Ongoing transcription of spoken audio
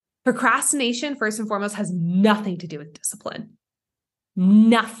Procrastination, first and foremost, has nothing to do with discipline.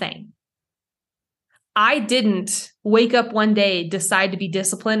 Nothing. I didn't wake up one day, decide to be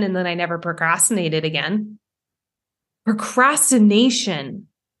disciplined, and then I never procrastinated again. Procrastination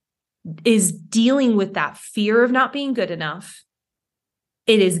is dealing with that fear of not being good enough.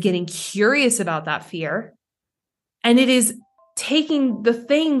 It is getting curious about that fear. And it is taking the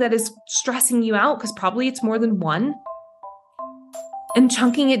thing that is stressing you out, because probably it's more than one, and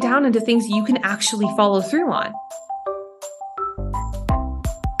chunking it down into things you can actually follow through on.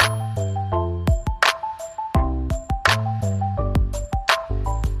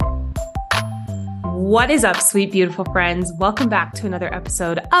 What is up, sweet, beautiful friends? Welcome back to another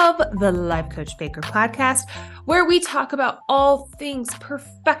episode of the Life Coach Baker podcast, where we talk about all things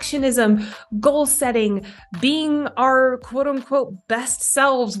perfectionism, goal setting, being our quote unquote best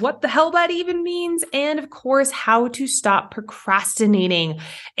selves, what the hell that even means, and of course, how to stop procrastinating,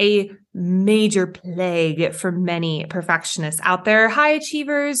 a major plague for many perfectionists out there. High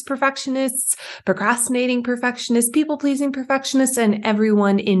achievers, perfectionists, procrastinating perfectionists, people-pleasing perfectionists, and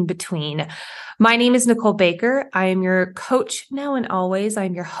everyone in between. My name is Nicole Baker. I am your coach now and always.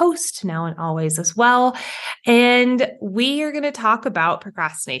 I'm your host now and always as well. And we are going to talk about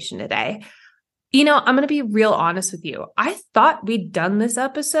procrastination today. You know, I'm going to be real honest with you. I thought we'd done this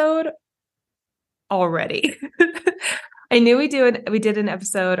episode already. I knew we did an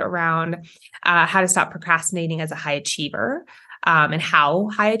episode around how to stop procrastinating as a high achiever, and how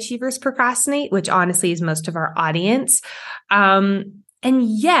high achievers procrastinate, which honestly is most of our audience. And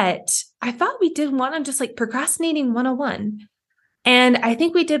yet I thought we did one on just like procrastinating 101. And I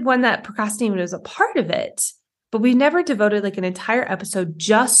think we did one that procrastinating was a part of it, but we never devoted like an entire episode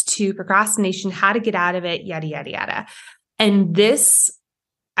just to procrastination, how to get out of it, yada, yada, yada. And this,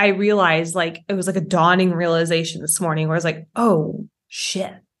 I realized, like, it was like a dawning realization this morning where I was like, oh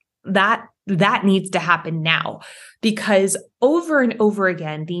shit, that needs to happen now. Because over and over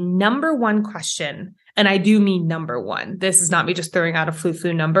again, the number one question, and I do mean number one, this is not me just throwing out a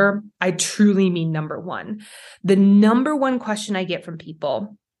flu number. I truly mean number one. The number one question I get from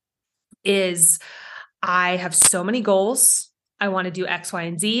people is, I have so many goals. I want to do X, Y,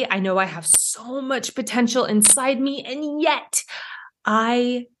 and Z. I know I have so much potential inside me, and yet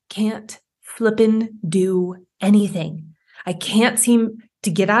I can't flippin' do anything. I can't seem to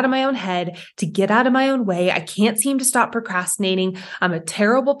get out of my own head, to get out of my own way. I can't seem to stop procrastinating. I'm a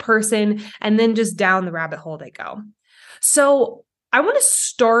terrible person. And then just down the rabbit hole they go. So I want to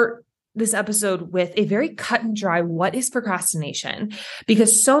start this episode with a very cut and dry, what is procrastination?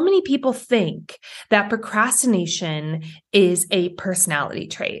 Because so many people think that procrastination is a personality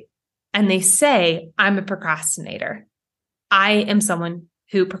trait. And they say, I'm a procrastinator. I am someone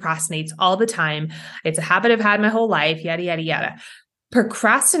who procrastinates all the time. It's a habit I've had my whole life, yada, yada, yada.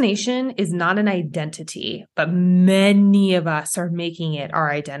 Procrastination is not an identity, but many of us are making it our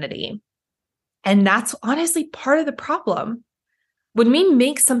identity. And that's honestly part of the problem. When we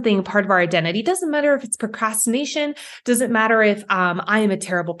make something part of our identity, doesn't matter if it's procrastination, doesn't matter if I am a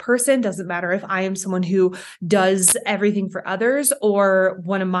terrible person, doesn't matter if I am someone who does everything for others, or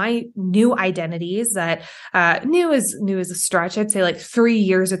one of my new identities that new is a stretch. I'd say like 3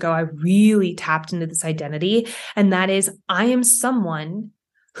 years ago, I really tapped into this identity. And that is, I am someone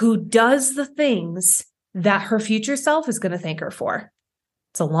who does the things that her future self is going to thank her for.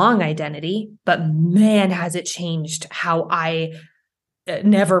 It's a long identity, but man, has it changed how I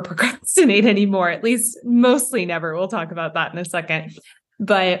never procrastinate anymore, at least mostly never. We'll talk about that in a second.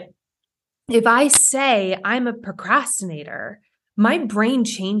 But if I say I'm a procrastinator, my brain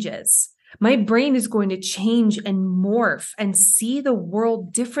changes. My brain is going to change and morph and see the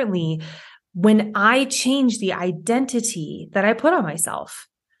world differently when I change the identity that I put on myself.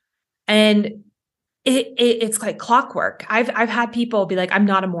 And it's like clockwork. I've had people be like, I'm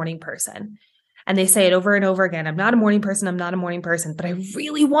not a morning person. And they say it over and over again. I'm not a morning person. I'm not a morning person, but I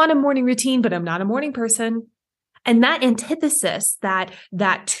really want a morning routine, but I'm not a morning person. And that antithesis, that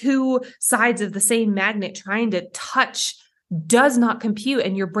two sides of the same magnet trying to touch, does not compute.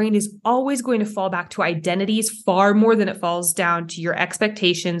 And your brain is always going to fall back to identities far more than it falls down to your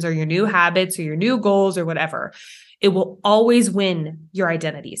expectations or your new habits or your new goals or whatever. It will always win your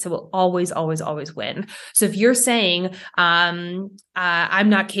identity. So it will always, always, always win. So if you're saying, I'm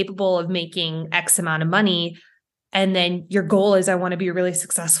not capable of making X amount of money, and then your goal is, I want to be a really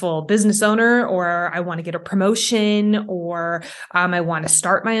successful business owner, or I want to get a promotion, or I want to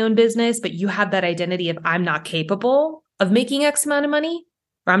start my own business, but you have that identity of, I'm not capable of making X amount of money,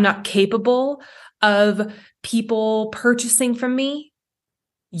 or I'm not capable of people purchasing from me,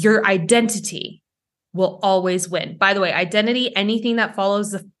 your identity will always win. By the way, identity, anything that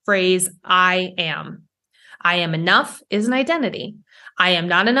follows the phrase I am. I am enough is an identity. I am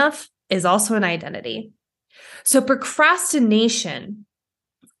not enough is also an identity. So procrastination,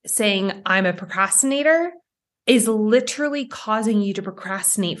 saying I'm a procrastinator, is literally causing you to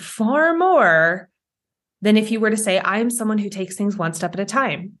procrastinate far more than if you were to say, I am someone who takes things one step at a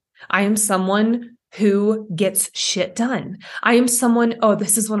time. I am someone who gets shit done. I am someone, oh,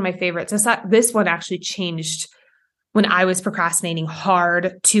 this is one of my favorites. This one actually changed when I was procrastinating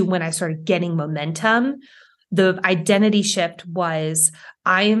hard to when I started getting momentum. The identity shift was,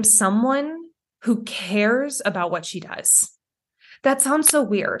 I am someone who cares about what she does. That sounds so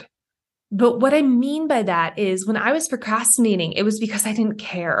weird. But what I mean by that is when I was procrastinating, it was because I didn't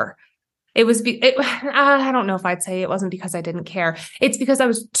care. I don't know if I'd say it wasn't because I didn't care. It's because I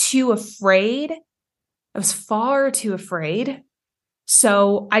was too afraid. I was far too afraid.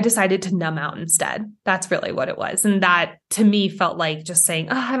 So I decided to numb out instead. That's really what it was. And that to me felt like just saying,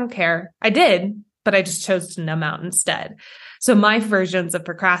 oh, I don't care. I did, but I just chose to numb out instead. So my versions of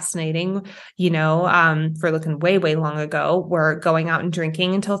procrastinating, for looking way, way long ago, were going out and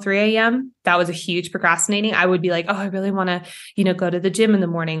drinking until 3 a.m. That was a huge procrastinating. I would be like, oh, I really want to, go to the gym in the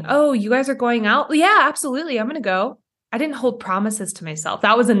morning. Oh, you guys are going out? Yeah, absolutely. I'm going to go. I didn't hold promises to myself.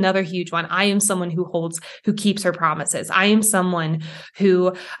 That was another huge one. I am someone who keeps her promises. I am someone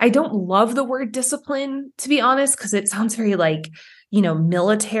who, I don't love the word discipline, to be honest, because it sounds very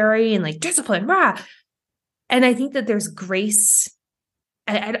military and like discipline, rah. And I think that there's grace.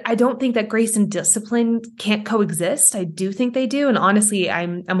 I don't think that grace and discipline can't coexist. I do think they do. And honestly,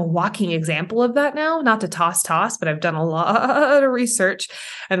 I'm a walking example of that now, not to toss, but I've done a lot of research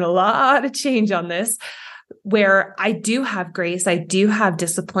and a lot of change on this, where I do have grace, I do have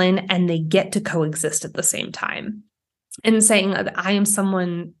discipline, and they get to coexist at the same time. And saying that I am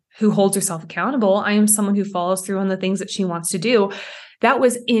someone who holds herself accountable, I am someone who follows through on the things that she wants to do. That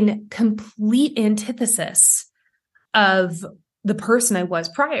was in complete antithesis of the person I was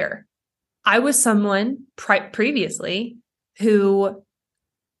prior. I was someone previously who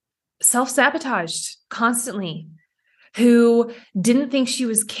self-sabotaged constantly, who didn't think she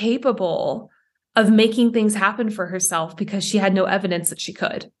was capable of making things happen for herself because she had no evidence that she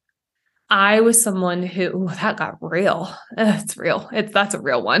could. I was someone who, that got real. It's real. That's a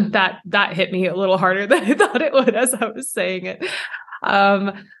real one. That hit me a little harder than I thought it would as I was saying it.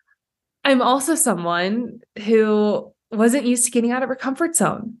 I'm also someone who wasn't used to getting out of her comfort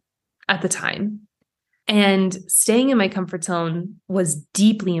zone at the time. And staying in my comfort zone was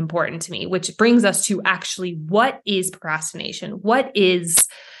deeply important to me, which brings us to actually what is procrastination? What is,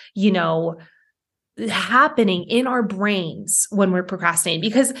 happening in our brains when we're procrastinating?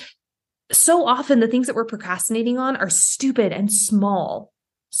 Because so often the things that we're procrastinating on are stupid and small.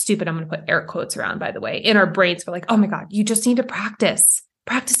 Stupid, I'm going to put air quotes around, by the way. In our brains, we're like, oh my God, you just need to practice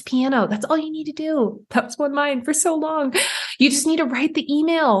piano. That's all you need to do. That was one mine for so long. You just need to write the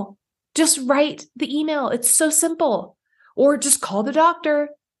email. Just write the email. It's so simple. Or just call the doctor.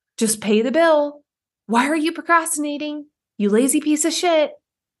 Just pay the bill. Why are you procrastinating? You lazy piece of shit.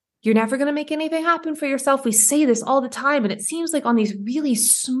 You're never going to make anything happen for yourself. We say this all the time, and it seems like on these really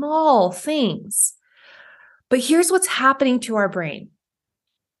small things. But here's what's happening to our brain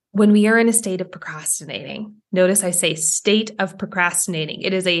when we are in a state of procrastinating. Notice I say state of procrastinating.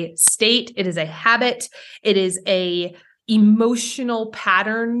 It is a state. It is a habit. It is a emotional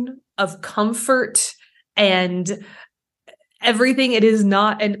pattern of comfort and everything. It is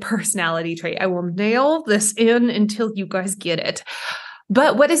not a personality trait. I will nail this in until you guys get it.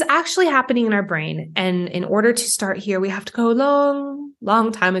 But what is actually happening in our brain, and in order to start here, we have to go a long,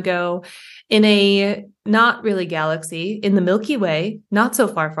 long time ago in a not really galaxy, in the Milky Way, not so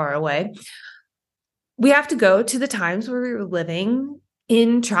far, far away. We have to go to the times where we were living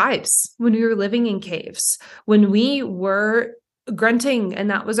in tribes, when we were living in caves, when we were grunting, and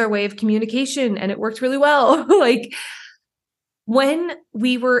that was our way of communication, and it worked really well. Like when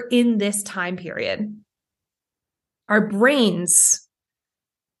we were in this time period, our brains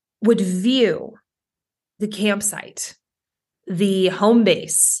would view the campsite, the home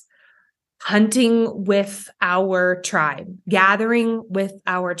base, hunting with our tribe, gathering with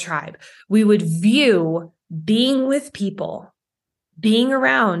our tribe. We would view being with people, being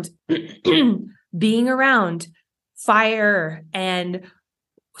around fire and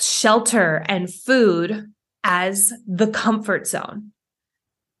shelter and food as the comfort zone.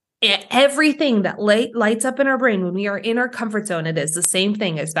 Everything that lights up in our brain when we are in our comfort zone, it is the same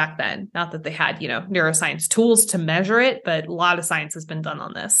thing as back then. Not that they had, neuroscience tools to measure it, but a lot of science has been done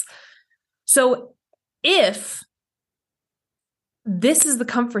on this. So if this is the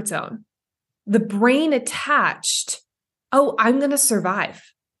comfort zone, the brain attached, oh, I'm going to survive.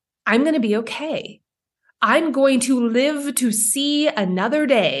 I'm going to be okay. I'm going to live to see another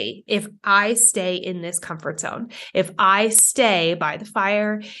day if I stay in this comfort zone. If I stay by the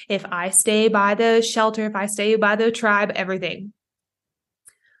fire, if I stay by the shelter, if I stay by the tribe, everything.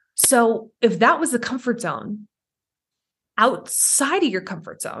 So if that was the comfort zone, outside of your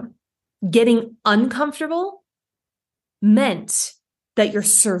comfort zone, getting uncomfortable meant that your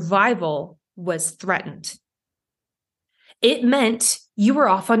survival was threatened. It meant you were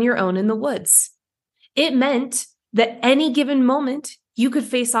off on your own in the woods. It meant that any given moment you could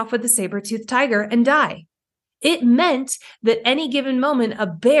face off with a saber-toothed tiger and die. It meant that any given moment a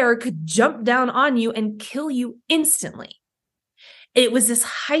bear could jump down on you and kill you instantly. It was this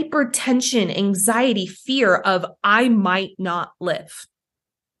hypertension, anxiety, fear of I might not live.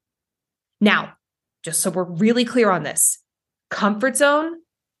 Now, just so we're really clear on this, comfort zone,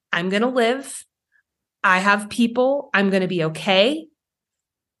 I'm going to live. I have people, I'm going to be okay.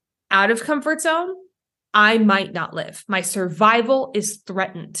 Out of comfort zone, I might not live. My survival is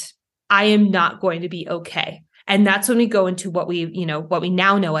threatened. I am not going to be okay. And that's when we go into what we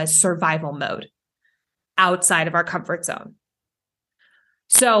now know as survival mode outside of our comfort zone.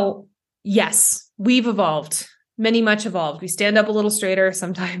 So yes, we've evolved, many much evolved. We stand up a little straighter.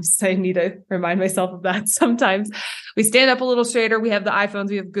 Sometimes I need to remind myself of that. Sometimes we stand up a little straighter. We have the iPhones,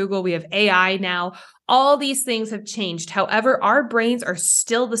 we have Google, we have AI now. All these things have changed. However, our brains are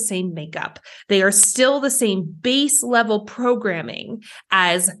still the same makeup. They are still the same base level programming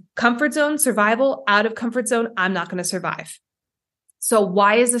as comfort zone, survival, out of comfort zone. I'm not going to survive. So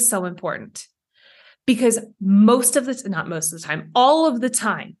why is this so important? Because all of the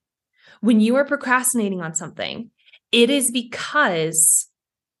time, when you are procrastinating on something, it is because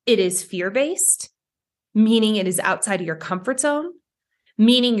it is fear-based, meaning it is outside of your comfort zone,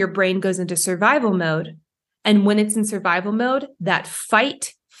 meaning your brain goes into survival mode. And when it's in survival mode, that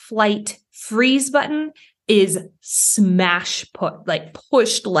fight, flight, freeze button is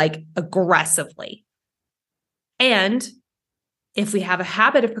pushed aggressively. And if we have a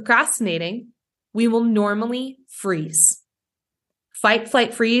habit of procrastinating, we will normally freeze. Fight,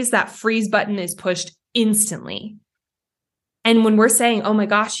 flight, freeze, that freeze button is pushed instantly. And when we're saying, oh my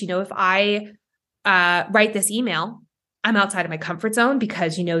gosh, if I write this email, I'm outside of my comfort zone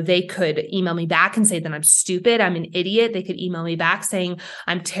because, they could email me back and say that I'm stupid. I'm an idiot. They could email me back saying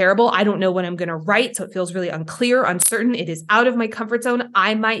I'm terrible. I don't know what I'm going to write. So it feels really unclear, uncertain. It is out of my comfort zone.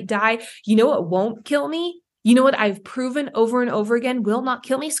 I might die. You know what won't kill me? You know what I've proven over and over again will not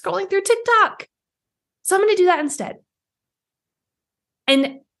kill me? Scrolling through TikTok. So I'm going to do that instead.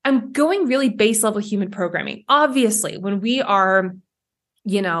 And I'm going really base level human programming. Obviously, when we are,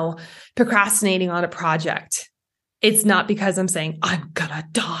 procrastinating on a project, it's not because I'm saying I'm going to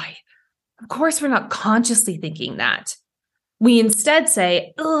die. Of course, we're not consciously thinking that. We instead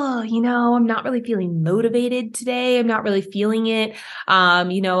say, I'm not really feeling motivated today. I'm not really feeling it.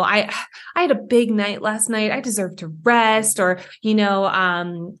 I had a big night last night. I deserve to rest. Or,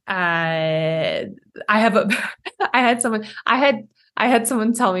 I had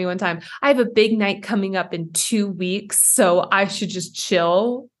someone tell me one time, I have a big night coming up in 2 weeks, so I should just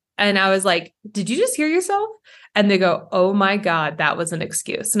chill. And I was like, did you just hear yourself? And they go, oh my God, that was an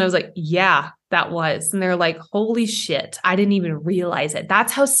excuse. And I was like, yeah, that was. And they're like, holy shit, I didn't even realize it.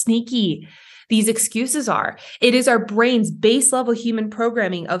 That's how sneaky these excuses are. It is our brain's base level human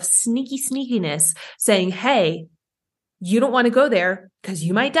programming of sneakiness saying, hey, you don't want to go there because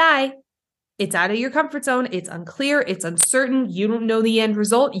you might die. It's out of your comfort zone. It's unclear. It's uncertain. You don't know the end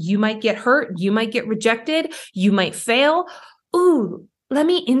result. You might get hurt. You might get rejected. You might fail. Ooh, let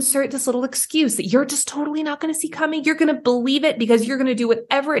me insert this little excuse that you're just totally not going to see coming. You're going to believe it because you're going to do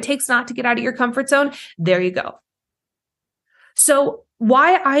whatever it takes not to get out of your comfort zone. There you go. So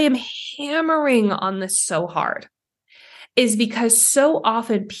why I am hammering on this so hard is because so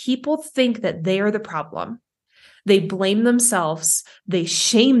often people think that they are the problem. They blame themselves. They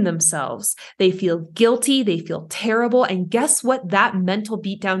shame themselves. They feel guilty. They feel terrible. And guess what that mental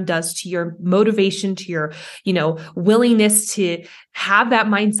beatdown does to your motivation, to your, willingness to have that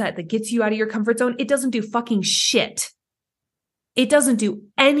mindset that gets you out of your comfort zone? It doesn't do fucking shit. It doesn't do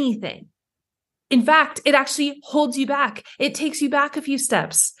anything. In fact, it actually holds you back. It takes you back a few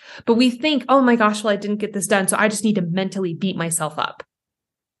steps. But we think, oh my gosh, well, I didn't get this done, so I just need to mentally beat myself up.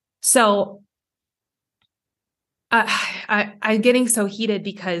 So I'm getting so heated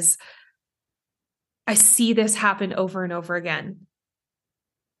because I see this happen over and over again.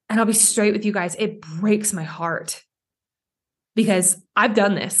 And I'll be straight with you guys. It breaks my heart because I've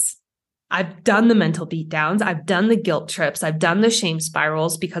done this. I've done the mental beatdowns. I've done the guilt trips. I've done the shame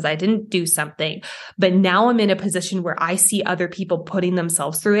spirals because I didn't do something. But now I'm in a position where I see other people putting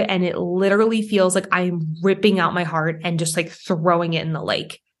themselves through it. And it literally feels like I'm ripping out my heart and just like throwing it in the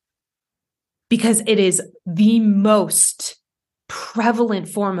lake. Because it is the most prevalent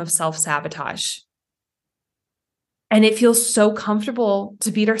form of self-sabotage. And it feels so comfortable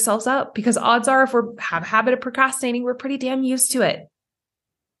to beat ourselves up because odds are if we have a habit of procrastinating, we're pretty damn used to it.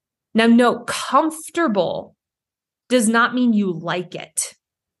 Now, note, comfortable does not mean you like it.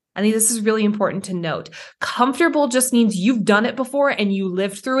 I think this is really important to note. Comfortable just means you've done it before and you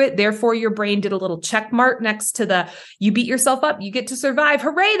lived through it. Therefore, your brain did a little check mark next to you beat yourself up, you get to survive.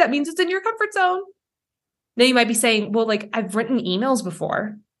 Hooray, that means it's in your comfort zone. Now you might be saying, well, like I've written emails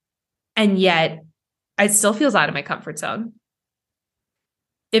before and yet it still feels out of my comfort zone.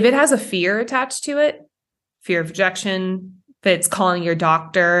 If it has a fear attached to it, fear of rejection, if it's calling your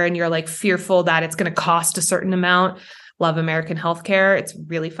doctor and you're like fearful that it's going to cost a certain amount, love American healthcare, it's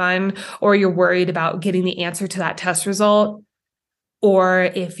really fun. Or you're worried about getting the answer to that test result. Or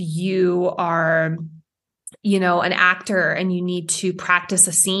if you are, an actor and you need to practice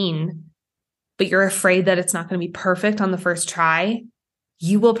a scene, but you're afraid that it's not going to be perfect on the first try,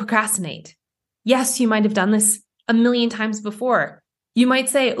 you will procrastinate. Yes, you might have done this a million times before. You might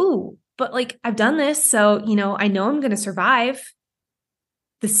say, ooh, but like I've done this, so, I know I'm going to survive.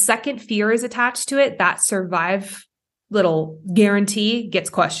 The second fear is attached to it, that survive little guarantee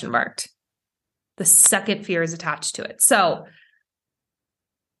gets question marked. The second fear is attached to it. So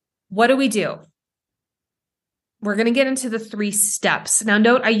what do we do? We're going to get into the 3 steps. Now,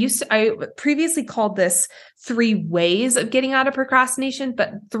 note, I previously called this 3 ways of getting out of procrastination,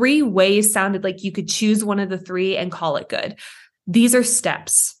 but 3 ways sounded like you could choose one of the 3 and call it good. These are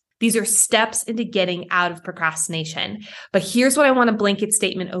steps. These are steps into getting out of procrastination. But here's what I want a blanket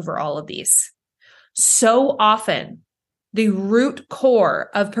statement over all of these. So often, the root core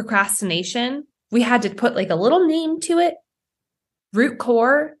of procrastination, we had to put like a little name to it. Root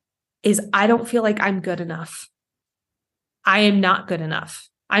core is I don't feel like I'm good enough. I am not good enough.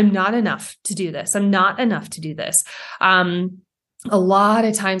 I'm not enough to do this. I'm not enough to do this. A lot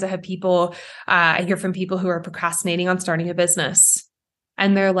of times I have people, I hear from people who are procrastinating on starting a business.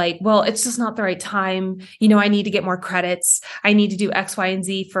 And they're like, well, it's just not the right time. I need to get more credits. I need to do X, Y, and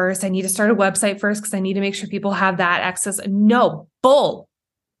Z first. I need to start a website first because I need to make sure people have that access. No, bull.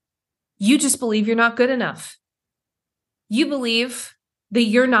 You just believe you're not good enough. You believe that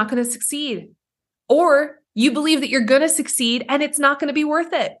you're not going to succeed. Or you believe that you're going to succeed and it's not going to be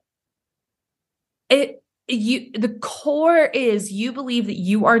worth it. The core is you believe that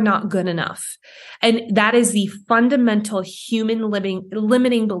you are not good enough. And that is the fundamental human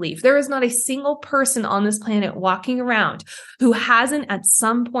limiting belief. There is not a single person on this planet walking around who hasn't at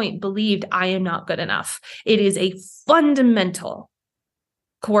some point believed I am not good enough. It is a fundamental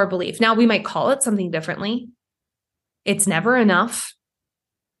core belief. Now we might call it something differently. It's never enough.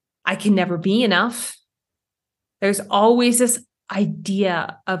 I can never be enough. There's always this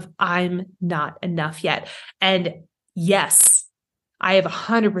idea of I'm not enough yet. And yes, I have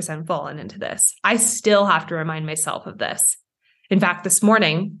 100% fallen into this. I still have to remind myself of this. In fact, this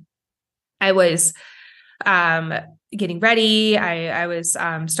morning, I was getting ready. I was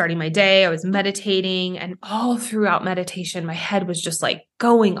starting my day. I was meditating. And all throughout meditation, my head was just like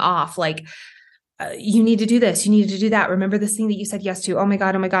going off like, you need to do this. You need to do that. Remember this thing that you said yes to. Oh my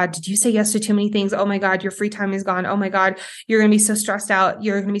God. Oh my God. Did you say yes to too many things? Oh my God. Your free time is gone. Oh my God. You're going to be so stressed out.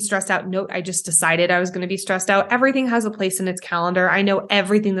 You're going to be stressed out. Note, I just decided I was going to be stressed out. Everything has a place in its calendar. I know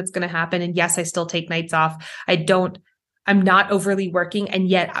everything that's going to happen. And yes, I still take nights off. I'm not overly working. And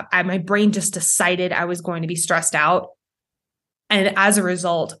yet my brain just decided I was going to be stressed out. And as a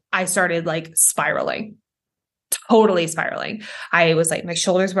result, I started like spiraling. Totally spiraling. I was like, my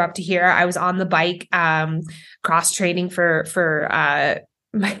shoulders were up to here. I was on the bike, cross training for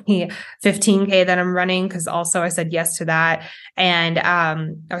my 15K that I'm running. Cause also I said yes to that. And,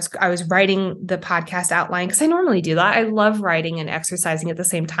 I was writing the podcast outline cause I normally do that. I love writing and exercising at the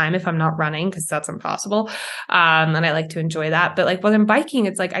same time if I'm not running, cause that's impossible. And I like to enjoy that. But like when I'm biking,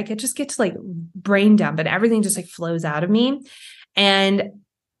 it's like, I could just get to like brain dump and everything just like flows out of me. And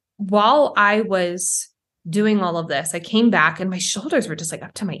while I was doing all of this, I came back and my shoulders were just like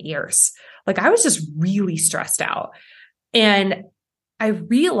up to my ears. Like I was just really stressed out. And I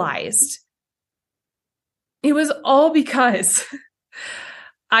realized it was all because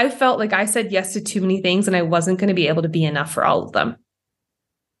I felt like I said yes to too many things and I wasn't going to be able to be enough for all of them.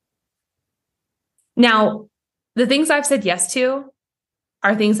 Now, the things I've said yes to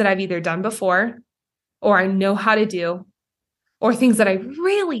are things that I've either done before or I know how to do or things that I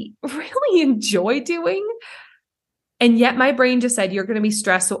really, really enjoy doing. And yet my brain just said, you're going to be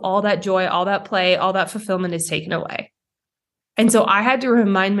stressed. So all that joy, all that play, all that fulfillment is taken away. And so I had to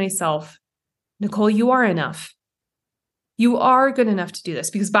remind myself, Nicole, you are enough. You are good enough to do this.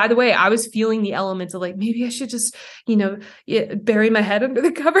 Because by the way, I was feeling the elements of like, maybe I should just, bury my head under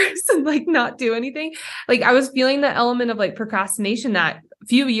the covers and like not do anything. Like I was feeling the element of like procrastination that a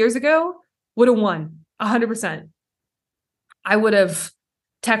few years ago would have won 100%. I would have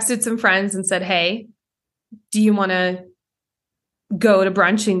texted some friends and said, hey, do you want to go to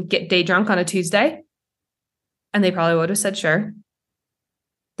brunch and get day drunk on a Tuesday? And they probably would have said, sure.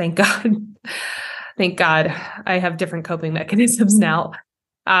 Thank God. Thank God I have different coping mechanisms now.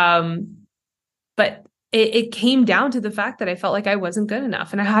 But it came down to the fact that I felt like I wasn't good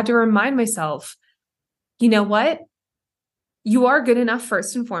enough. And I had to remind myself, you know what? You are good enough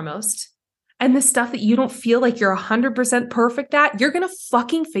first and foremost. And the stuff that you don't feel like you're 100% perfect at, you're going to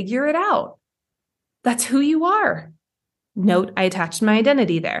fucking figure it out. That's who you are. Note, I attached my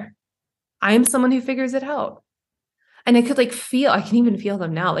identity there. I am someone who figures it out. And I could I can even feel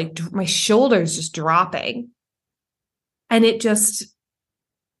them now, like my shoulders just dropping. And it just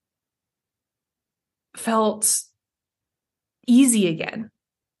felt easy again.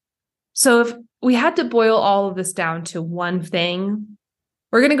 So if we had to boil all of this down to one thing,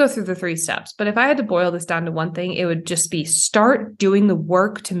 we're going to go through the 3 steps. But if I had to boil this down to one thing, it would just be start doing the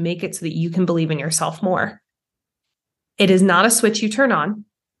work to make it so that you can believe in yourself more. It is not a switch you turn on.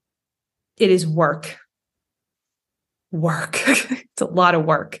 It is work. It's a lot of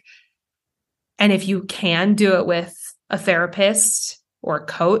work. And if you can do it with a therapist or a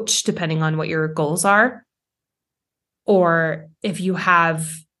coach, depending on what your goals are, or if you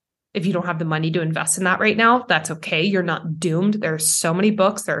don't have the money to invest in that right now, that's okay. You're not doomed. There's so many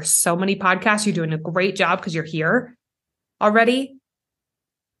books. There are so many podcasts. You're doing a great job because you're here already.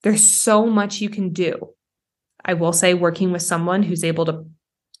 There's so much you can do. I will say working with someone who's able to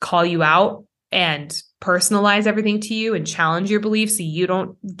call you out and personalize everything to you and challenge your beliefs so you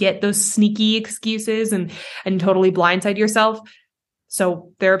don't get those sneaky excuses and totally blindside yourself.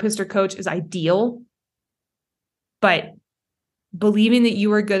 So therapist or coach is ideal, but believing that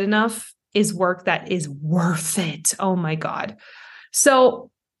you are good enough is work that is worth it. Oh my God. So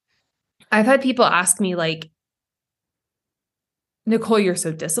I've had people ask me like, Nicole, you're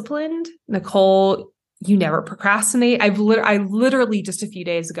so disciplined. Nicole, you never procrastinate. I literally just a few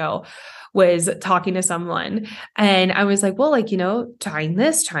days ago was talking to someone and I was like, well, trying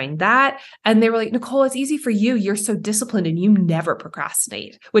this, trying that. And they were like, Nicole, it's easy for you. You're so disciplined and you never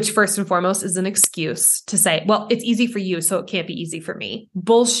procrastinate, which first and foremost is an excuse to say, well, it's easy for you, so it can't be easy for me.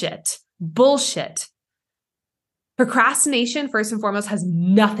 Bullshit. Procrastination, first and foremost, has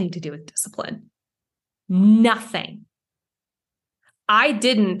nothing to do with discipline. Nothing. I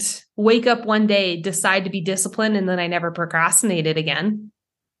didn't wake up one day, decide to be disciplined, and then I never procrastinated again.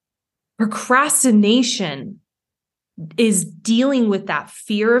 Procrastination is dealing with that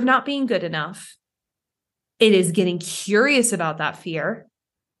fear of not being good enough. It is getting curious about that fear.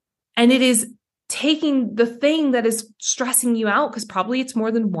 And it is taking the thing that is stressing you out, because probably it's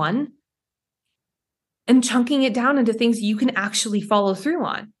more than one, and chunking it down into things you can actually follow through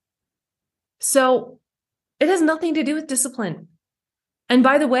on. So it has nothing to do with discipline. And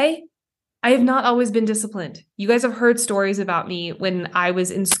by the way, I have not always been disciplined. You guys have heard stories about me when I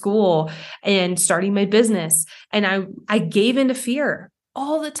was in school and starting my business, and I gave into fear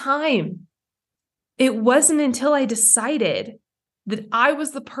all the time. It wasn't until I decided that I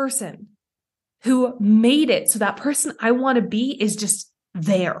was the person who made it so that person I want to be is just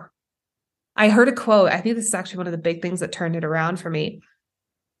there. I heard a quote. I think this is actually one of the big things that turned it around for me.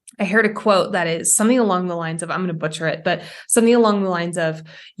 I heard a quote that is something along the lines of, I'm going to butcher it, but something along the lines of,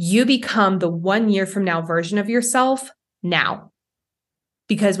 you become the 1 year from now version of yourself now.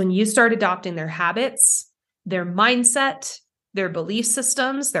 Because when you start adopting their habits, their mindset, their belief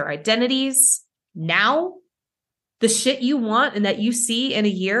systems, their identities, now, the shit you want and that you see in a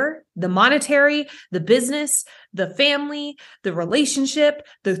year, the monetary, the business, the family, the relationship,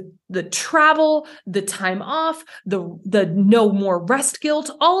 the travel, the time off, the no more rest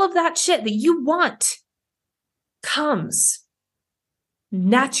guilt, all of that shit that you want comes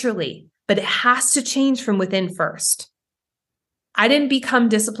naturally, but it has to change from within first. I didn't become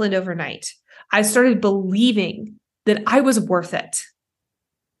disciplined overnight. I started believing that I was worth it.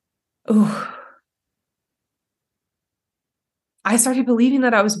 Ooh. I started believing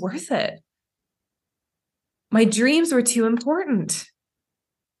that I was worth it. My dreams were too important.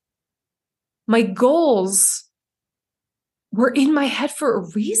 My goals were in my head for a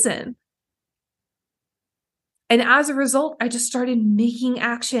reason. And as a result, I just started making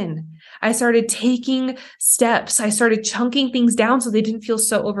action. I started taking steps. I started chunking things down so they didn't feel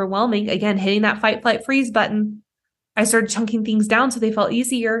so overwhelming. Again, hitting that fight, flight, freeze button. I started chunking things down so they felt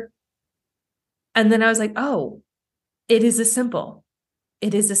easier. And then I was like, oh, it is as simple.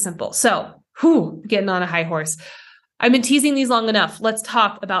 It is as simple. So, getting on a high horse. I've been teasing these long enough. Let's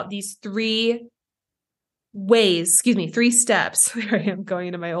talk about these three steps. There I am going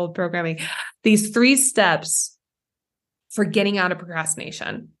into my old programming. These 3 steps for getting out of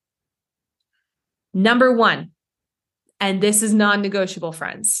procrastination. Number 1, and this is non-negotiable,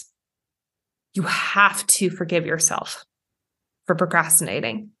 friends. You have to forgive yourself for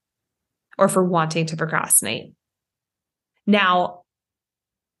procrastinating or for wanting to procrastinate. Now,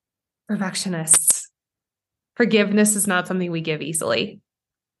 perfectionists, forgiveness is not something we give easily.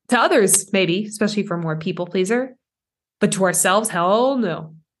 To others, maybe, especially for more people pleaser, but to ourselves, hell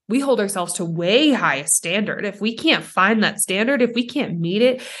no. We hold ourselves to way high standard. If we can't find that standard, if we can't meet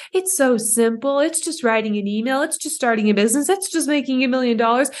it, it's so simple. It's just writing an email. It's just starting a business. It's just making $1 million.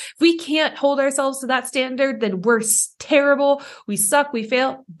 If we can't hold ourselves to that standard, then we're terrible. We suck. We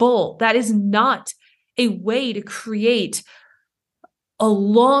fail. Bull. That is not a way to create a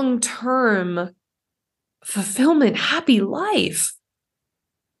long-term fulfillment, happy life.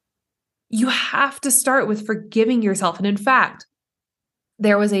 You have to start with forgiving yourself. And in fact,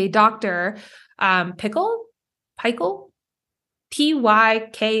 there was a doctor, Pykle,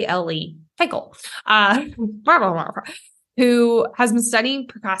 P-Y-K-L-E, Pykle, who has been studying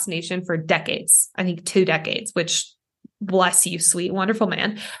procrastination for decades, I think 2 decades, which bless you, sweet, wonderful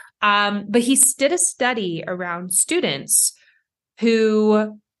man. But he did a study around students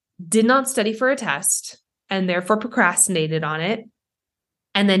who did not study for a test and therefore procrastinated on it,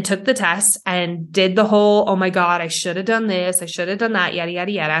 and then took the test and did the whole, oh my God, I should have done this, I should have done that, yada, yada,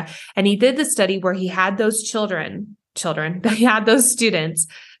 yada. And he did the study where he had those he had those students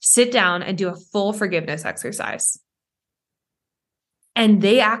sit down and do a full forgiveness exercise. And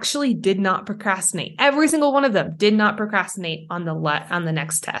they actually did not procrastinate. Every single one of them did not procrastinate on the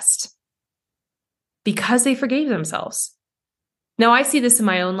next test because they forgave themselves. Now, I see this in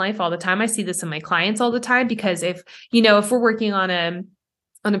my own life all the time. I see this in my clients all the time, because if we're working on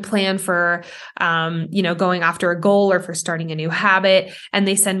a plan for, going after a goal or for starting a new habit, and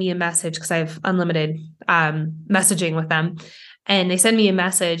they send me a message, because I have unlimited messaging with them, and they send me a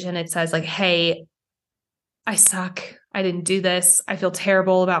message and it says like, hey, I suck. I didn't do this. I feel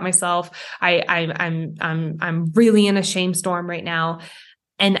terrible about myself. I'm really in a shame storm right now.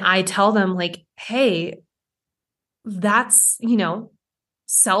 And I tell them like, hey, that's,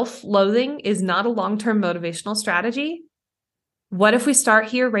 self-loathing is not a long-term motivational strategy. What if we start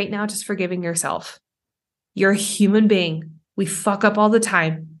here right now, just forgiving yourself? You're a human being. We fuck up all the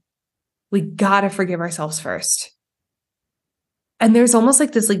time. We gotta forgive ourselves first. And there's almost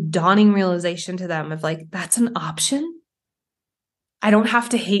like this dawning realization to them of like, that's an option. I don't have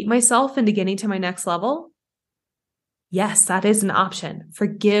to hate myself into getting to my next level. Yes, that is an option.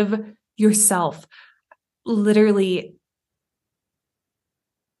 Forgive yourself. Literally.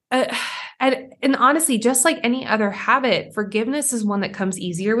 And honestly, just like any other habit, forgiveness is one that comes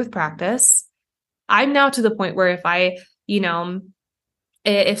easier with practice. I'm now to the point where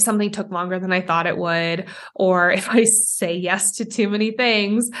if something took longer than I thought it would, or if I say yes to too many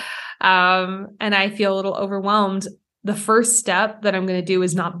things, and I feel a little overwhelmed, the first step that I'm going to do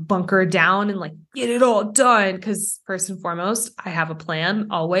is not bunker down and get it all done. Because first and foremost, I have a plan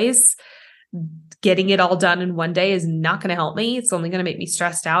always. Getting it all done in one day is not going to help me. It's only going to make me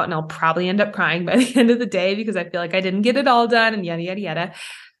stressed out, and I'll probably end up crying by the end of the day because I feel like I didn't get it all done and yada, yada, yada.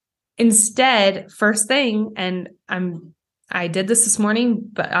 Instead, first thing, and I did this morning,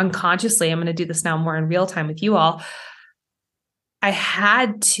 but unconsciously, I'm going to do this now more in real time with you all. I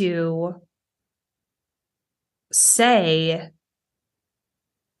had to say,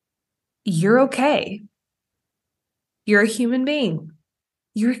 you're okay. You're a human being.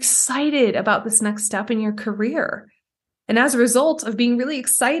 You're excited about this next step in your career. And as a result of being really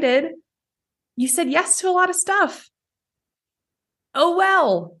excited, you said yes to a lot of stuff. Oh,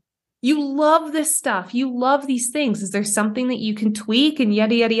 well, you love this stuff. You love these things. Is there something that you can tweak and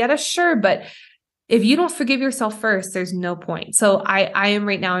yada, yada, yada? Sure. But if you don't forgive yourself first, there's no point. So I am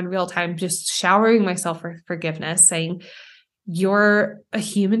right now in real time just showering myself for forgiveness, saying, you're a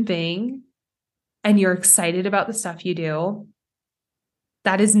human being and you're excited about the stuff you do.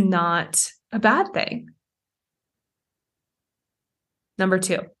 That is not a bad thing. Number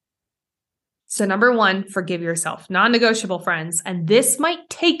 2. So number 1, forgive yourself. Non-negotiable, friends. And this might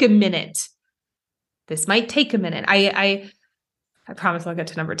take a minute. I I promise I'll get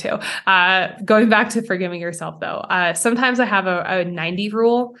to number 2. Going back to forgiving yourself though. Sometimes I have a 90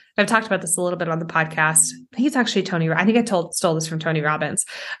 rule. I've talked about this a little bit on the podcast. I think it's actually I think I stole this from Tony Robbins.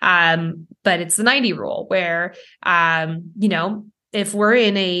 But it's the 90 rule where, if we're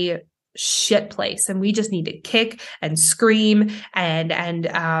in a shit place and we just need to kick and scream and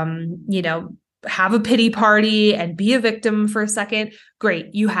have a pity party and be a victim for a second,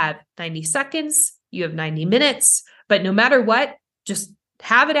 great. You have 90 seconds, you have 90 minutes, but no matter what, just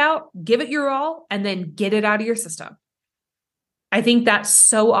have it out, give it your all, and then get it out of your system. I think that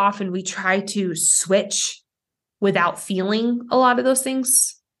so often we try to switch without feeling a lot of those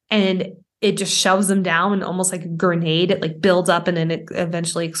things, and it just shoves them down, and almost like a grenade, it like builds up and then it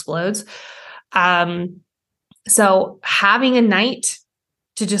eventually explodes. So having a night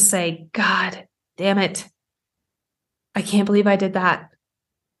to just say, God damn it, I can't believe I did that.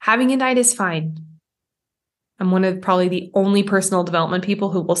 Having a night is fine. I'm one of probably the only personal development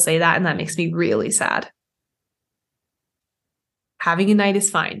people who will say that, and that makes me really sad. Having a night is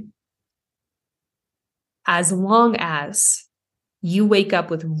fine. As long as you wake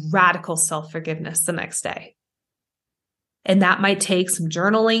up with radical self-forgiveness the next day. And that might take some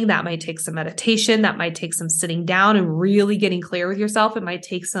journaling, that might take some meditation, that might take some sitting down and really getting clear with yourself. It might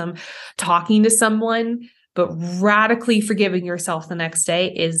take some talking to someone, but radically forgiving yourself the next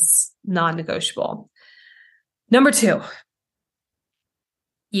day is non-negotiable. Number 2,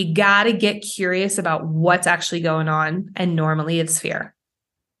 you got to get curious about what's actually going on. And normally it's fear.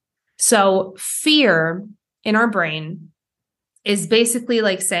 So fear in our brain is basically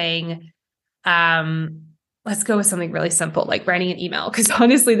like saying, let's go with something really simple, like writing an email. Because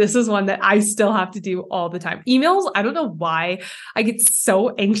honestly, this is one that I still have to do all the time. Emails, I don't know why I get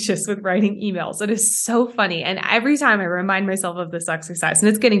so anxious with writing emails. It is so funny. And every time I remind myself of this exercise, and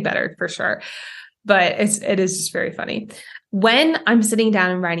it's getting better for sure, but it is just very funny. When I'm sitting down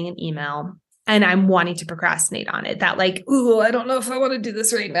and writing an email and I'm wanting to procrastinate on it, that like, ooh, I don't know if I want to do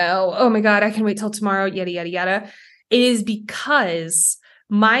this right now. Oh my God, I can wait till tomorrow, yada, yada, yada. It is because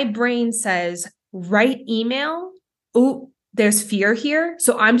my brain says, write email. Oh, there's fear here.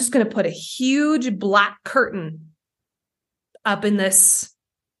 So I'm just going to put a huge black curtain up in this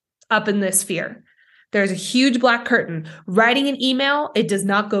fear. There's a huge black curtain. Writing an email, it does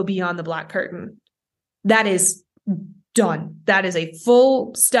not go beyond the black curtain. That is done. That is a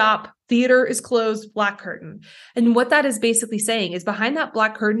full stop. Theater is closed, black curtain. And what that is basically saying is behind that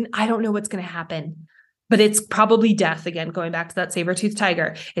black curtain, I don't know what's going to happen, but it's probably death. Again, going back to that saber-toothed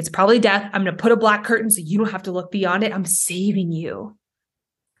tiger, it's probably death. I'm going to put a black curtain so you don't have to look beyond it. I'm saving you.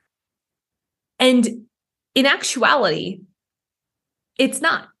 And in actuality, it's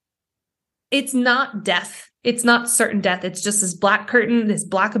not death. It's not certain death. It's just this black curtain, this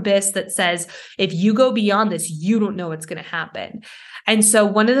black abyss that says, if you go beyond this, you don't know what's going to happen. And so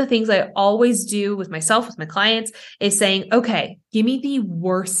one of the things I always do with myself, with my clients, is saying, okay, give me the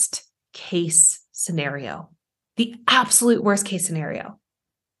worst case scenario, the absolute worst case scenario.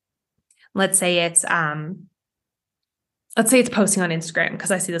 Let's say it's posting on Instagram,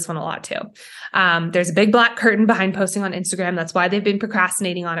 because I see this one a lot too. There's a big black curtain behind posting on Instagram. That's why they've been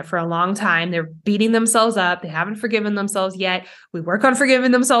procrastinating on it for a long time. They're beating themselves up. They haven't forgiven themselves yet. We work on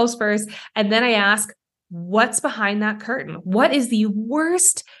forgiving themselves first. And then I ask, what's behind that curtain? What is the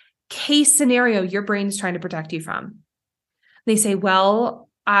worst case scenario your brain is trying to protect you from? They say, well,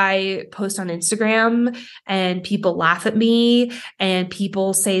 I post on Instagram and people laugh at me and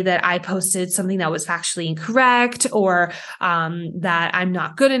people say that I posted something that was factually incorrect, or that I'm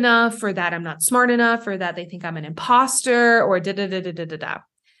not good enough, or that I'm not smart enough, or that they think I'm an imposter, or da-da-da-da-da-da-da.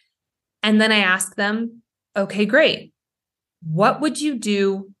 And then I ask them, okay, great. What would you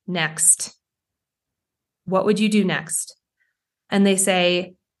do next? What would you do next? And they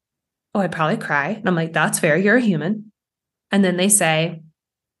say, oh, I'd probably cry. And I'm like, that's fair. You're a human. And then they say,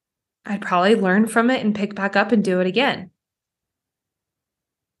 I'd probably learn from it and pick back up and do it again.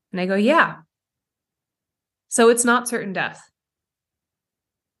 And I go, yeah. So it's not certain death.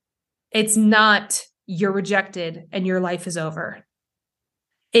 It's not you're rejected and your life is over.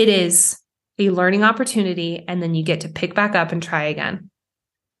 It is a learning opportunity, and then you get to pick back up and try again.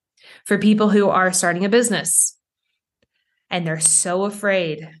 For people who are starting a business and they're so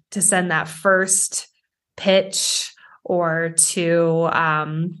afraid to send that first pitch or to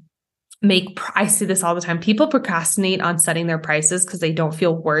I see this all the time. People procrastinate on setting their prices because they don't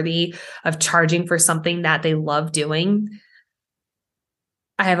feel worthy of charging for something that they love doing.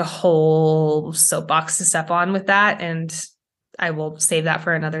 I have a whole soapbox to step on with that, and I will save that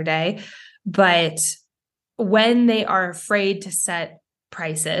for another day. But when they are afraid to set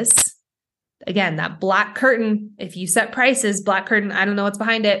prices Again, that black curtain, if you set prices, black curtain, I don't know what's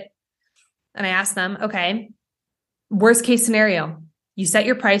behind it. And I ask them, okay, worst case scenario, you set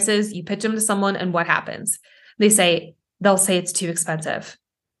your prices, you pitch them to someone, and what happens? They'll say it's too expensive.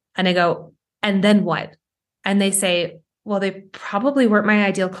 And I go, and then what? And they say, well, they probably weren't my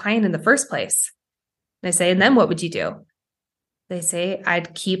ideal client in the first place. And I say, and then what would you do? They say,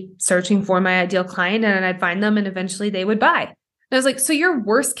 I'd keep searching for my ideal client and I'd find them and eventually they would buy. And I was like, so your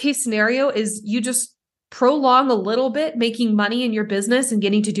worst case scenario is you just prolong a little bit making money in your business and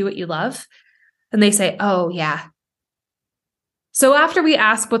getting to do what you love? And they say, oh yeah. So after we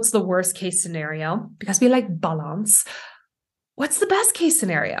ask what's the worst case scenario, because we like balance, what's the best case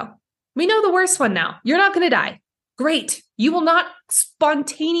scenario? We know the worst one now. You're not going to die. Great. You will not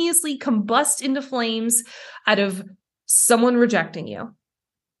spontaneously combust into flames out of someone rejecting you.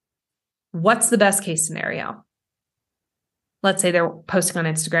 What's the best case scenario? Let's say they're posting on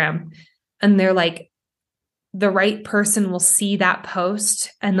Instagram and they're like, the right person will see that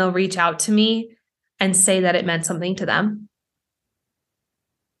post and they'll reach out to me and say that it meant something to them.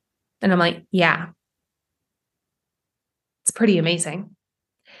 And I'm like, yeah, it's pretty amazing.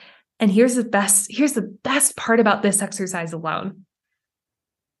 And here's the best part about this exercise alone.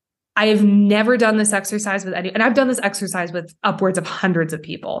 I have never done this exercise with anyone, and I've done this exercise with upwards of hundreds of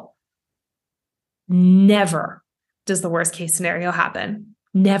people. Never does the worst case scenario happen.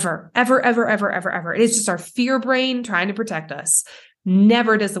 Never, ever, ever, ever, ever, ever. It is just our fear brain trying to protect us.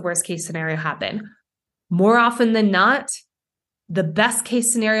 Never does the worst case scenario happen. More often than not, the best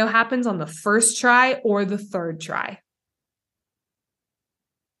case scenario happens on the first try or the third try.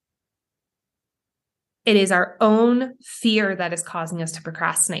 It is our own fear that is causing us to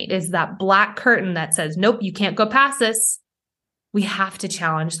procrastinate. It's that black curtain that says, nope, you can't go past this. We have to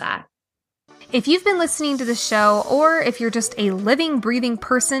challenge that. If you've been listening to the show, or if you're just a living, breathing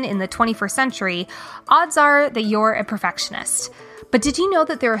person in the 21st century, odds are that you're a perfectionist. But did you know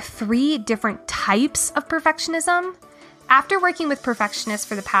that there are 3 different types of perfectionism? After working with perfectionists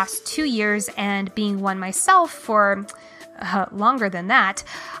for the past 2 years and being one myself for longer than that,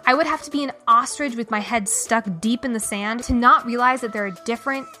 I would have to be an ostrich with my head stuck deep in the sand to not realize that there are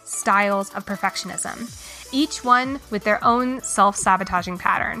different styles of perfectionism, each one with their own self-sabotaging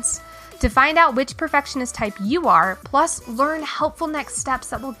patterns. To find out which perfectionist type you are, plus learn helpful next steps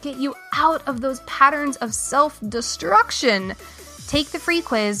that will get you out of those patterns of self-destruction, take the free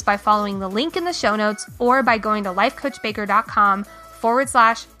quiz by following the link in the show notes or by going to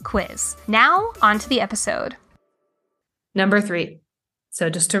lifecoachbaker.com/quiz. Now, on to the episode. Number 3. So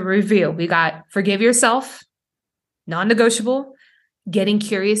just to review, we got forgive yourself, non-negotiable, getting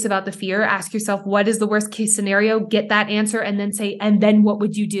curious about the fear. Ask yourself, what is the worst case scenario? Get that answer and then say, and then what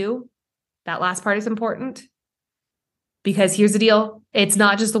would you do? That last part is important because here's the deal. It's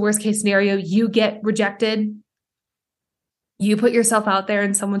not just the worst case scenario. You get rejected. You put yourself out there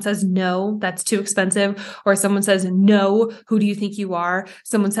and someone says, no, that's too expensive. Or someone says, no, who do you think you are?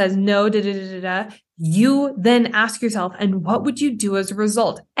 Someone says, no, You then ask yourself, and what would you do as a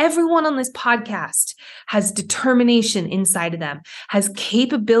result? Everyone on this podcast has determination inside of them, has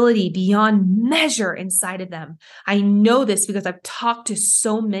capability beyond measure inside of them. I know this because I've talked to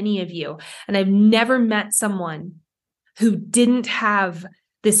so many of you, and I've never met someone who didn't have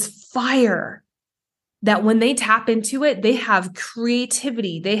this fire that when they tap into it, they have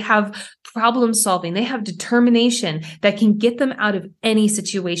creativity, they have problem solving, they have determination that can get them out of any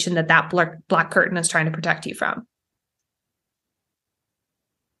situation that black curtain is trying to protect you from.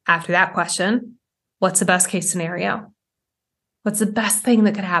 After that question, what's the best case scenario? What's the best thing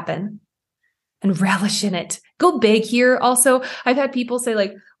that could happen? And relish in it. Go big here. Also, I've had people say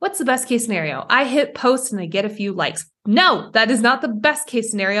like, what's the best case scenario? I hit post and I get a few likes. No, that is not the best case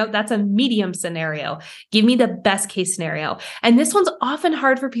scenario. That's a medium scenario. Give me the best case scenario. And this one's often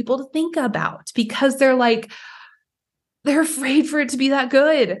hard for people to think about because they're afraid for it to be that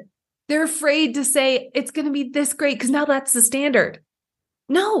good. They're afraid to say it's going to be this great because now that's the standard.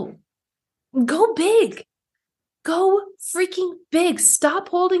 No, go big. Go freaking big. Stop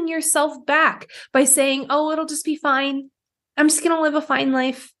holding yourself back by saying, oh, it'll just be fine. I'm just going to live a fine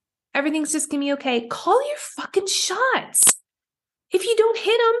life. Everything's just going to be okay. Call your fucking shots. If you don't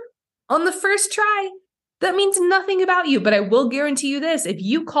hit them on the first try, that means nothing about you. But I will guarantee you this. If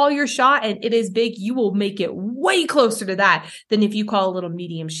you call your shot and it is big, you will make it way closer to that than if you call a little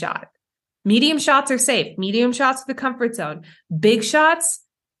medium shot. Medium shots are safe. Medium shots are the comfort zone. Big shots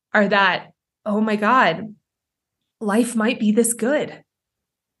are that, oh my God, life might be this good.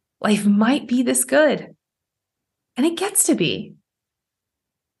 Life might be this good. And it gets to be.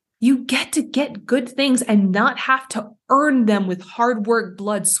 You get to get good things and not have to earned them with hard work,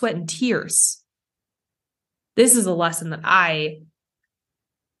 blood, sweat, and tears. This is a lesson that I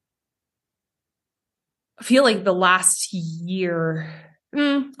feel like the last year,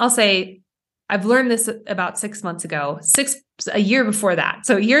 I'll say I've learned this about 6 months ago, a year before that.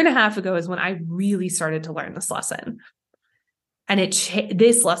 So a year and a half ago is when I really started to learn this lesson. And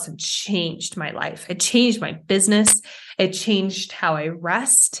this lesson changed my life. It changed my business. It changed how I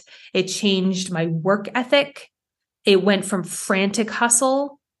rest. It changed my work ethic. It went from frantic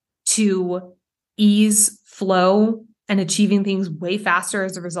hustle to ease, flow, and achieving things way faster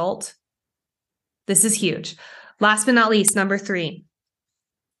as a result. This is huge. Last but not least, number 3,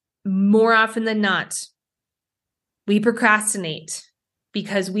 more often than not, we procrastinate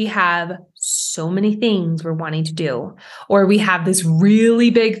because we have so many things we're wanting to do, or we have this really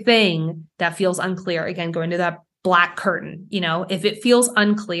big thing that feels unclear. Again, going to that black curtain, if it feels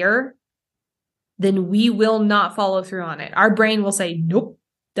unclear, then we will not follow through on it. Our brain will say, nope,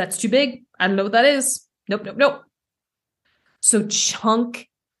 that's too big. I don't know what that is. Nope, nope, nope. So chunk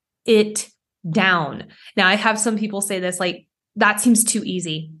it down. Now, I have some people say this, like, that seems too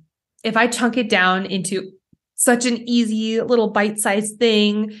easy. If I chunk it down into such an easy little bite-sized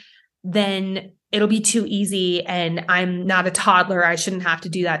thing, then it'll be too easy and I'm not a toddler. I shouldn't have to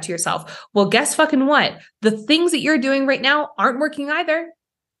do that to yourself. Well, guess fucking what? The things that you're doing right now aren't working either.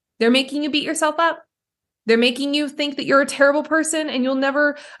 They're making you beat yourself up. They're making you think that you're a terrible person and you'll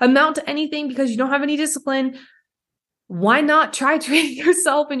never amount to anything because you don't have any discipline. Why not try treating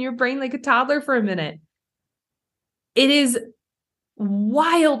yourself and your brain like a toddler for a minute? It is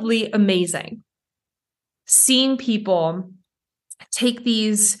wildly amazing seeing people take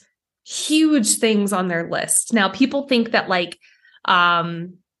these huge things on their list. Now, people think that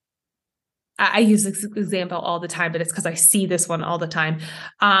I use this example all the time, but it's because I see this one all the time.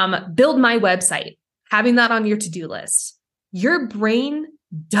 Build my website, having that on your to-do list. Your brain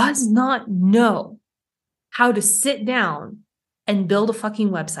does not know how to sit down and build a fucking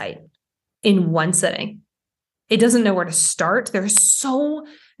website in one sitting. It doesn't know where to start. There's so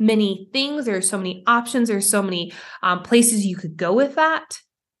many things. There's so many options. There's so many places you could go with that.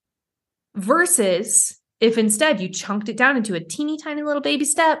 Versus if instead you chunked it down into a teeny tiny little baby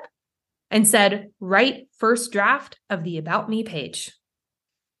step and said, write first draft of the About Me page.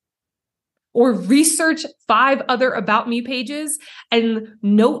 Or research 5 other About Me pages and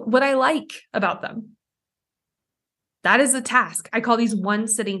note what I like about them. That is a task. I call these one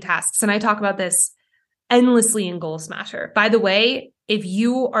sitting tasks. And I talk about this endlessly in Goal Smasher. By the way, if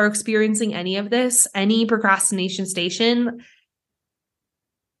you are experiencing any of this, any procrastination station,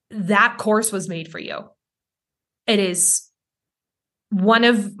 that course was made for you. It is one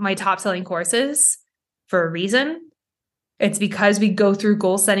of my top selling courses for a reason. It's because we go through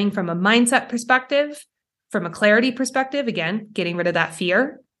goal setting from a mindset perspective, from a clarity perspective, again, getting rid of that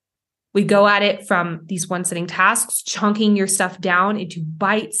fear. We go at it from these one sitting tasks, chunking your stuff down into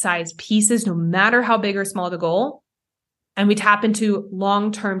bite-sized pieces, no matter how big or small the goal. And we tap into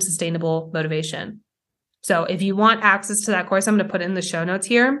long-term sustainable motivation. So if you want access to that course, I'm going to put it in the show notes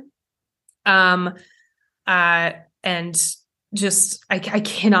here. And just, I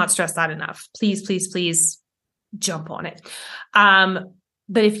cannot stress that enough. Please, please, please jump on it.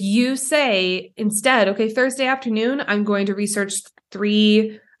 But if you say instead, okay, Thursday afternoon, I'm going to research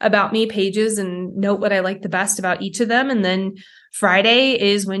 3 About Me pages and note what I like the best about each of them. And then Friday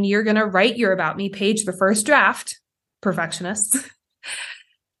is when you're going to write your About Me page, the first draft, perfectionists.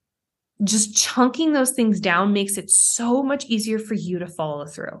 Just chunking those things down makes it so much easier for you to follow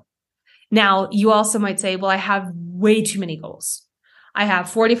through. Now, you also might say, well, I have way too many goals. I have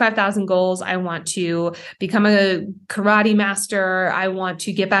 45,000 goals. I want to become a karate master. I want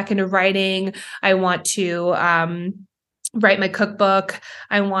to get back into writing. I want to write my cookbook.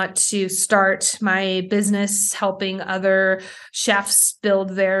 I want to start my business helping other chefs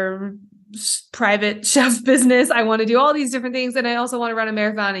build their private chef business. I want to do all these different things. And I also want to run a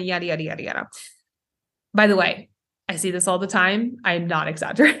marathon and yada, yada, yada, yada. By the way, I see this all the time. I'm not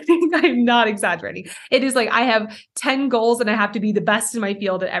exaggerating. I'm not exaggerating. It is like I have 10 goals and I have to be the best in my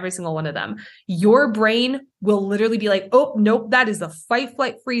field at every single one of them. Your brain will literally be like, oh, nope, that is the fight,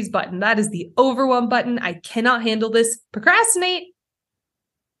 flight, freeze button. That is the overwhelm button. I cannot handle this. Procrastinate.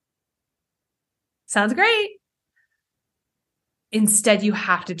 Sounds great. Instead, you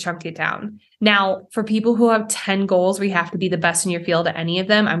have to chunk it down. Now, for people who have 10 goals where you have to be the best in your field at any of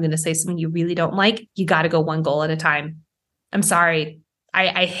them, I'm going to say something you really don't like. You got to go one goal at a time. I'm sorry.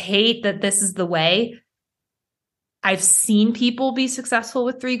 I hate that this is the way. I've seen people be successful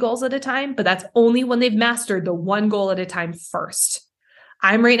with 3 goals at a time, but that's only when they've mastered the one goal at a time first.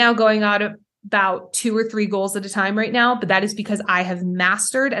 I'm right now going about 2 or 3 goals at a time right now, but that is because I have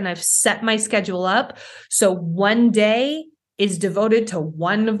mastered and I've set my schedule up. So one day is devoted to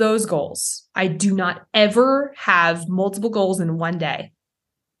one of those goals. I do not ever have multiple goals in one day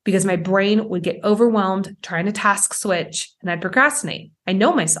because my brain would get overwhelmed trying to task switch and I'd procrastinate. I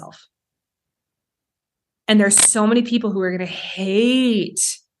know myself. And there's so many people who are going to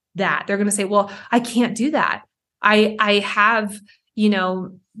hate that. They're going to say, well, I can't do that. I have,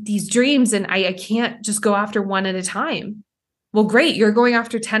 these dreams and I can't just go after one at a time. Well, great. You're going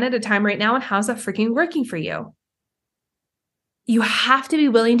after 10 at a time right now. And how's that freaking working for you? You have to be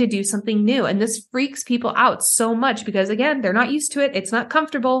willing to do something new. And this freaks people out so much because, again, they're not used to it. It's not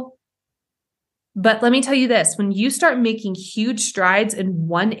comfortable. But let me tell you this, when you start making huge strides in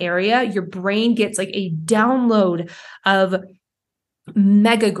one area, your brain gets like a download of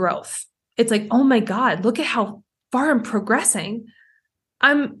mega growth. It's like, oh my God, look at how far I'm progressing.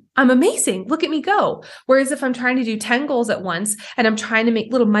 I'm amazing. Look at me go. Whereas if I'm trying to do 10 goals at once and I'm trying to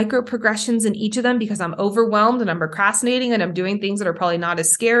make little micro progressions in each of them because I'm overwhelmed and I'm procrastinating and I'm doing things that are probably not as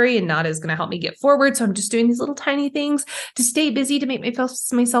scary and not as going to help me get forward. So I'm just doing these little tiny things to stay busy, to make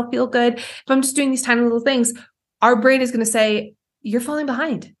myself feel good. If I'm just doing these tiny little things, our brain is going to say, you're falling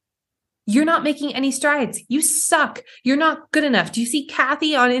behind. You're not making any strides. You suck. You're not good enough. Do you see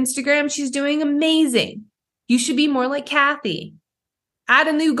Kathy on Instagram? She's doing amazing. You should be more like Kathy. Add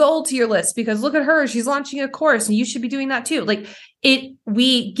a new goal to your list because look at her. She's launching a course and you should be doing that too.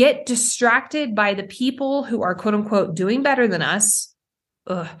 We get distracted by the people who are quote unquote doing better than us.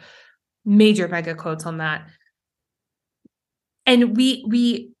 Ugh, major mega quotes on that. And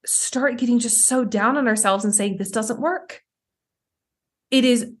we start getting just so down on ourselves and saying, this doesn't work. It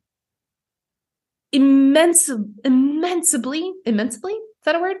is immensely, is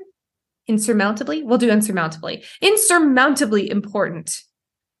that a word? Insurmountably? We'll do insurmountably. Insurmountably important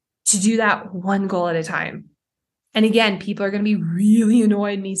to do that one goal at a time. And again, people are going to be really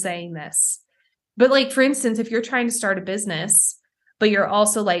annoyed me saying this. But for instance, if you're trying to start a business, but you're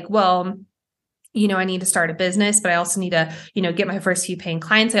also like, well, I need to start a business, but I also need to, get my first few paying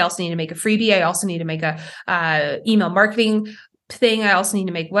clients. I also need to make a freebie. I also need to make a email marketing thing. I also need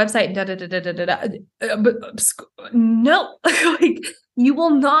to make a website. But no, you will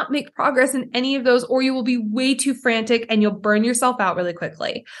not make progress in any of those, or you will be way too frantic and you'll burn yourself out really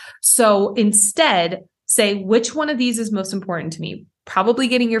quickly. So instead, say which one of these is most important to me. Probably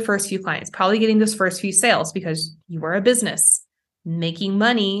getting your first few clients, probably getting those first few sales because you are a business. Making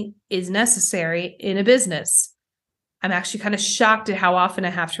money is necessary in a business. I'm actually kind of shocked at how often I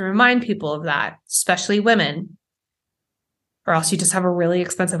have to remind people of that, especially women. Or else you just have a really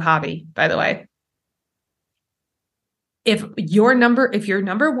expensive hobby, by the way. If your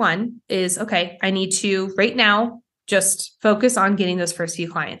number one is, okay, I need to right now just focus on getting those first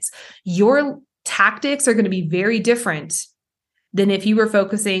few clients. Your tactics are going to be very different than if you were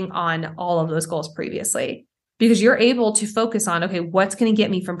focusing on all of those goals previously, because you're able to focus on, okay, what's going to get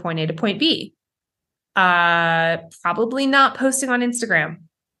me from point A to point B? Probably not posting on Instagram.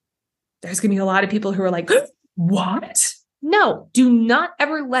 There's going to be a lot of people who are like, what? No, do not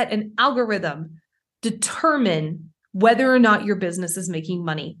ever let an algorithm determine whether or not your business is making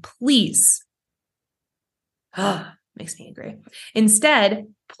money. Please. Makes me angry. Instead,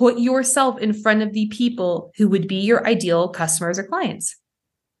 put yourself in front of the people who would be your ideal customers or clients.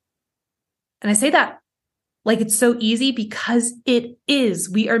 And I say that like it's so easy because it is.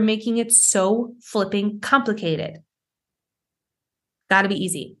 We are making it so flipping complicated. Got to be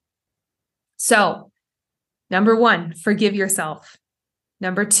easy. So, number one, forgive yourself.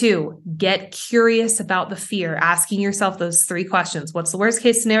 Number two, get curious about the fear, asking yourself those 3 questions. What's the worst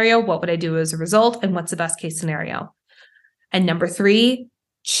case scenario? What would I do as a result? And what's the best case scenario? And number 3,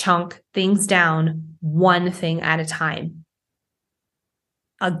 chunk things down one thing at a time.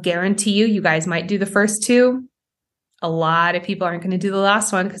 I'll guarantee you guys might do the first 2. A lot of people aren't going to do the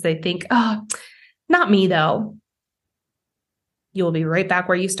last one because they think, oh, not me though. You will be right back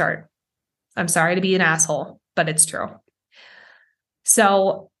where you start. I'm sorry to be an asshole, but it's true.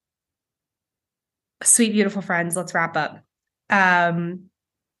 So, sweet, beautiful friends, let's wrap up.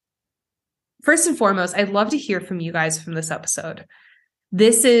 First and foremost, I'd love to hear from you guys from this episode.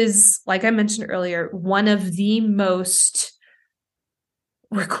 This is, like I mentioned earlier, one of the most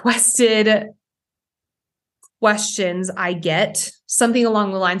requested questions I get. Something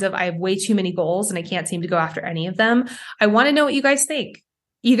along the lines of, I have way too many goals and I can't seem to go after any of them. I want to know what you guys think.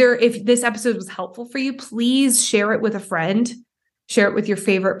 Either if this episode was helpful for you, please share it with a friend. Share it with your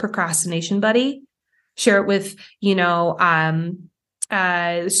favorite procrastination buddy. Share it with,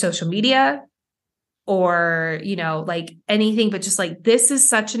 social media. or, like anything, but just like, this is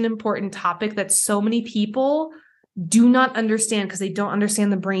such an important topic that so many people do not understand because they don't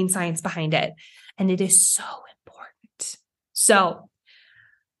understand the brain science behind it. And it is so important. So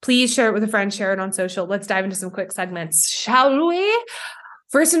please share it with a friend, share it on social. Let's dive into some quick segments, shall we?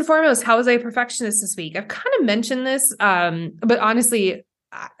 First and foremost, how was I a perfectionist this week? I've kind of mentioned this, but honestly,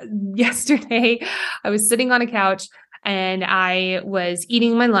 yesterday I was sitting on a couch and I was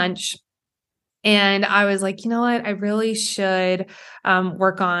eating my lunch. And I was like, you know what? I really should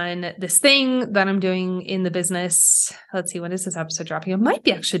work on this thing that I'm doing in the business. Let's see, when is this episode dropping? It might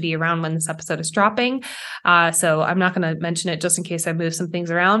be actually be around when this episode is dropping. So I'm not going to mention it just in case I move some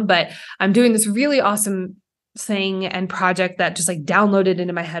things around, but I'm doing this really awesome thing and project that just like downloaded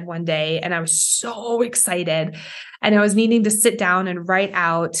into my head one day. And I was so excited. And I was needing to sit down and write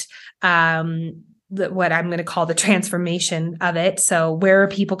out what I'm going to call the transformation of it. So where are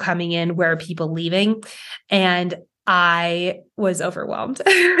people coming in? Where are people leaving? And I was overwhelmed.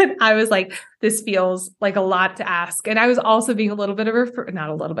 I was like, this feels like a lot to ask. And I was also being a little bit of not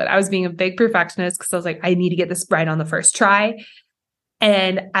a little bit, I was being a big perfectionist because I was like, I need to get this right on the first try.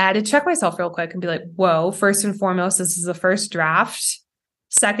 And I had to check myself real quick and be like, whoa, first and foremost, this is the first draft.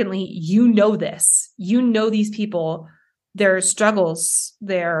 Secondly, this, these people, their struggles,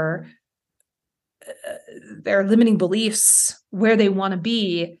 their limiting beliefs, where they want to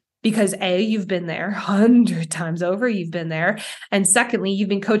be, because A, you've been there 100 times over, you've been there. And secondly, you've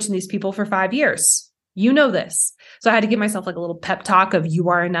been coaching these people for 5 years. This. So I had to give myself like a little pep talk of you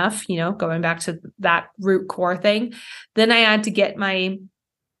are enough, going back to that root core thing. Then I had to get my,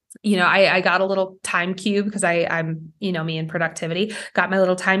 I got a little time cube because I'm, me in productivity, got my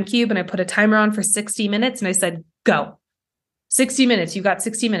little time cube and I put a timer on for 60 minutes and I said, go. 60 minutes, you've got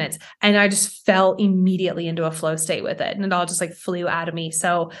 60 minutes. And I just fell immediately into a flow state with it. And it all just like flew out of me.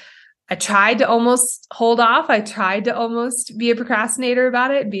 So I tried to almost hold off. I tried to almost be a procrastinator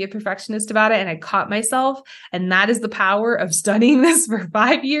about it, be a perfectionist about it. And I caught myself. And that is the power of studying this for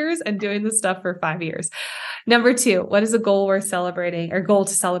 5 years and doing this stuff for 5 years. Number 2, what is a goal worth celebrating or goal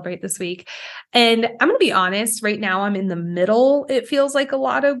to celebrate this week? And I'm going to be honest, right now I'm in the middle. It feels like a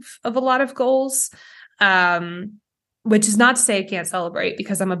lot of goals. Which is not to say I can't celebrate,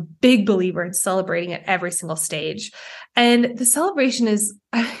 because I'm a big believer in celebrating at every single stage. And the celebration it's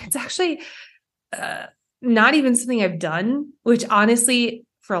actually not even something I've done, which honestly,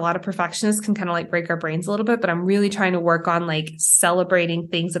 for a lot of perfectionists can kind of like break our brains a little bit, but I'm really trying to work on like celebrating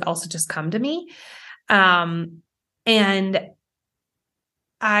things that also just come to me. And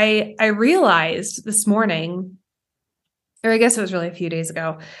I realized this morning, or I guess it was really a few days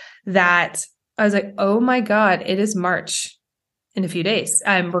ago, that I was like, oh my God, it is March in a few days.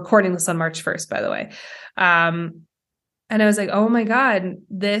 I'm recording this on March 1st, by the way. And I was like, oh my God,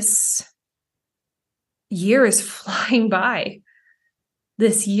 this year is flying by.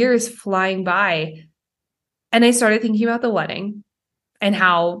 This year is flying by. And I started thinking about the wedding and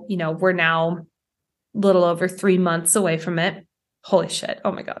how, we're now a little over 3 months away from it. Holy shit.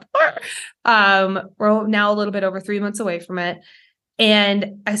 Oh my God. We're now a little bit over 3 months away from it.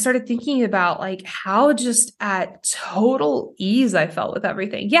 And I started thinking about like how just at total ease I felt with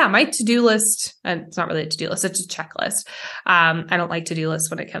everything. Yeah, my to-do list, and it's not really a to-do list, it's a checklist. I don't like to-do lists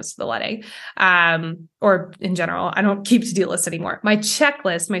when it comes to the wedding. Or in general, I don't keep to-do lists anymore. My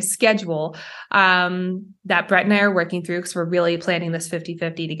checklist, my schedule, that Brett and I are working through, because we're really planning this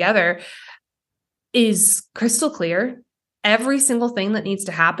 50-50 together, is crystal clear. Every single thing that needs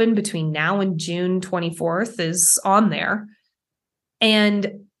to happen between now and June 24th is on there.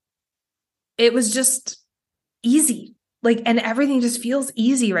 And it was just easy, and everything just feels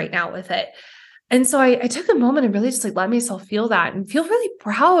easy right now with it. And so I took a moment and really just let myself feel that and feel really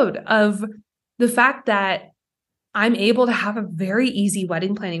proud of the fact that I'm able to have a very easy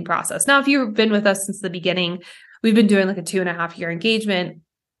wedding planning process. Now, if you've been with us since the beginning, we've been doing like a 2.5-year engagement.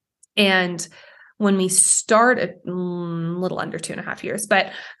 And when we started, a little under 2.5 years,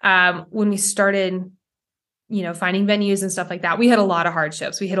 but when we started finding venues and stuff like that, we had a lot of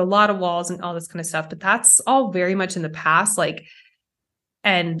hardships. We hit a lot of walls and all this kind of stuff, but that's all very much in the past.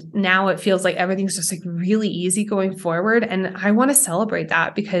 And now it feels like everything's just really easy going forward. And I want to celebrate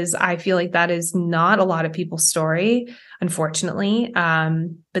that, because I feel like that is not a lot of people's story, unfortunately.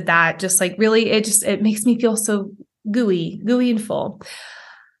 But that just really, it makes me feel so gooey and full.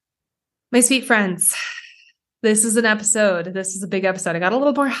 My sweet friends, This is an episode. This is a big episode. I got a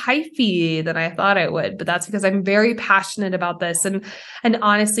little more hypey than I thought I would, but that's because I'm very passionate about this. And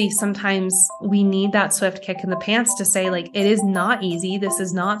honestly, sometimes we need that swift kick in the pants to say, like, it is not easy. This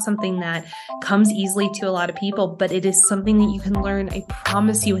is not something that comes easily to a lot of people, but it is something that you can learn. I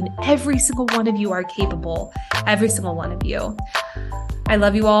promise you, and every single one of you are capable. Every single one of you. I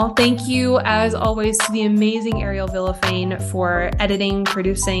love you all. Thank you, as always, to the amazing Ariel Villafane for editing,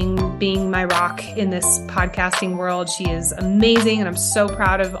 producing, being my rock in this podcasting world. She is amazing, and I'm so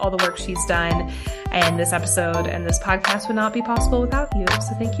proud of all the work she's done. And this episode and this podcast would not be possible without you.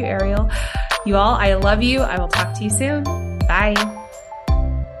 So thank you, Ariel. You all, I love you. I will talk to you soon. Bye.